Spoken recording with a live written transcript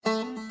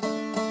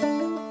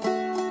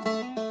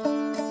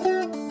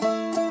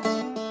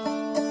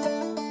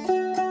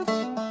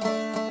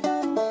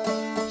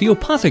The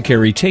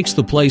apothecary takes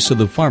the place of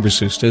the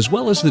pharmacist as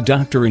well as the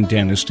doctor and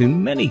dentist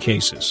in many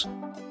cases.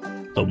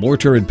 The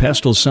mortar and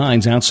pestle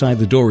signs outside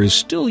the door is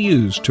still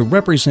used to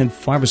represent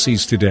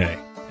pharmacies today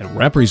and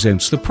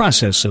represents the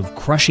process of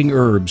crushing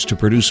herbs to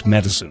produce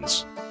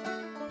medicines.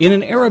 In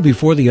an era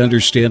before the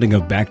understanding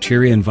of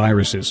bacteria and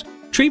viruses,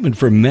 treatment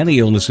for many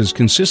illnesses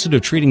consisted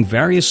of treating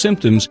various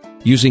symptoms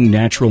using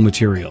natural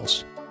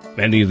materials.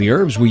 Many of the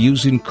herbs we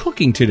use in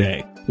cooking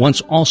today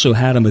once also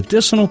had a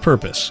medicinal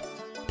purpose.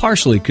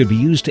 Parsley could be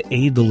used to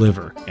aid the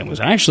liver and was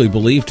actually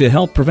believed to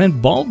help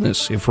prevent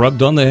baldness if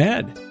rubbed on the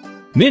head.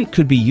 Mint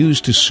could be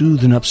used to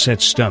soothe an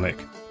upset stomach.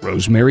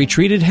 Rosemary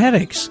treated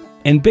headaches,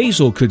 and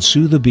basil could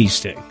soothe a bee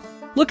sting.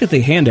 Look at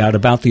the handout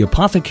about the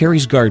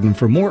apothecary's garden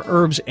for more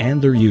herbs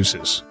and their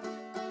uses.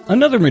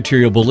 Another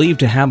material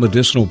believed to have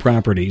medicinal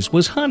properties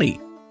was honey.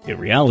 In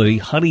reality,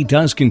 honey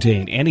does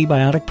contain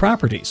antibiotic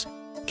properties,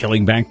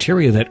 killing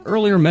bacteria that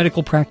earlier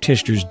medical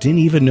practitioners didn't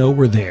even know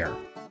were there.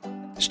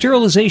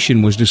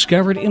 Sterilization was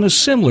discovered in a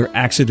similar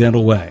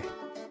accidental way.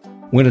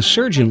 When a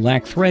surgeon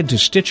lacked thread to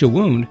stitch a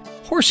wound,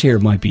 horsehair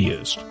might be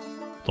used.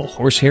 The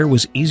horsehair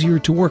was easier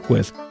to work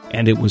with,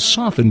 and it was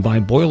softened by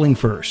boiling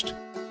first.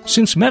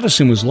 Since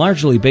medicine was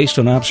largely based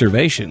on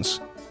observations,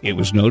 it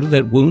was noted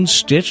that wounds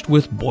stitched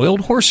with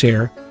boiled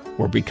horsehair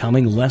were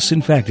becoming less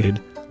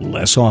infected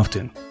less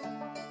often.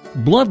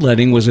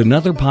 Bloodletting was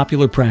another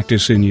popular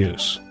practice in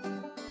use.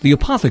 The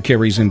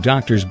apothecaries and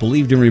doctors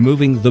believed in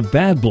removing the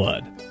bad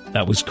blood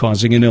that was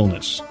causing an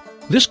illness.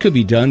 This could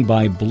be done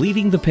by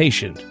bleeding the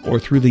patient or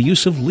through the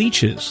use of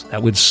leeches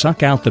that would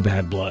suck out the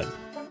bad blood.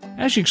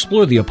 As you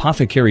explore the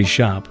apothecary's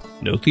shop,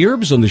 note the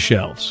herbs on the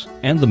shelves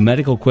and the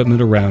medical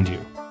equipment around you,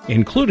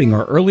 including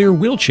our earlier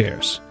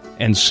wheelchairs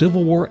and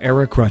Civil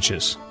War-era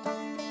crutches.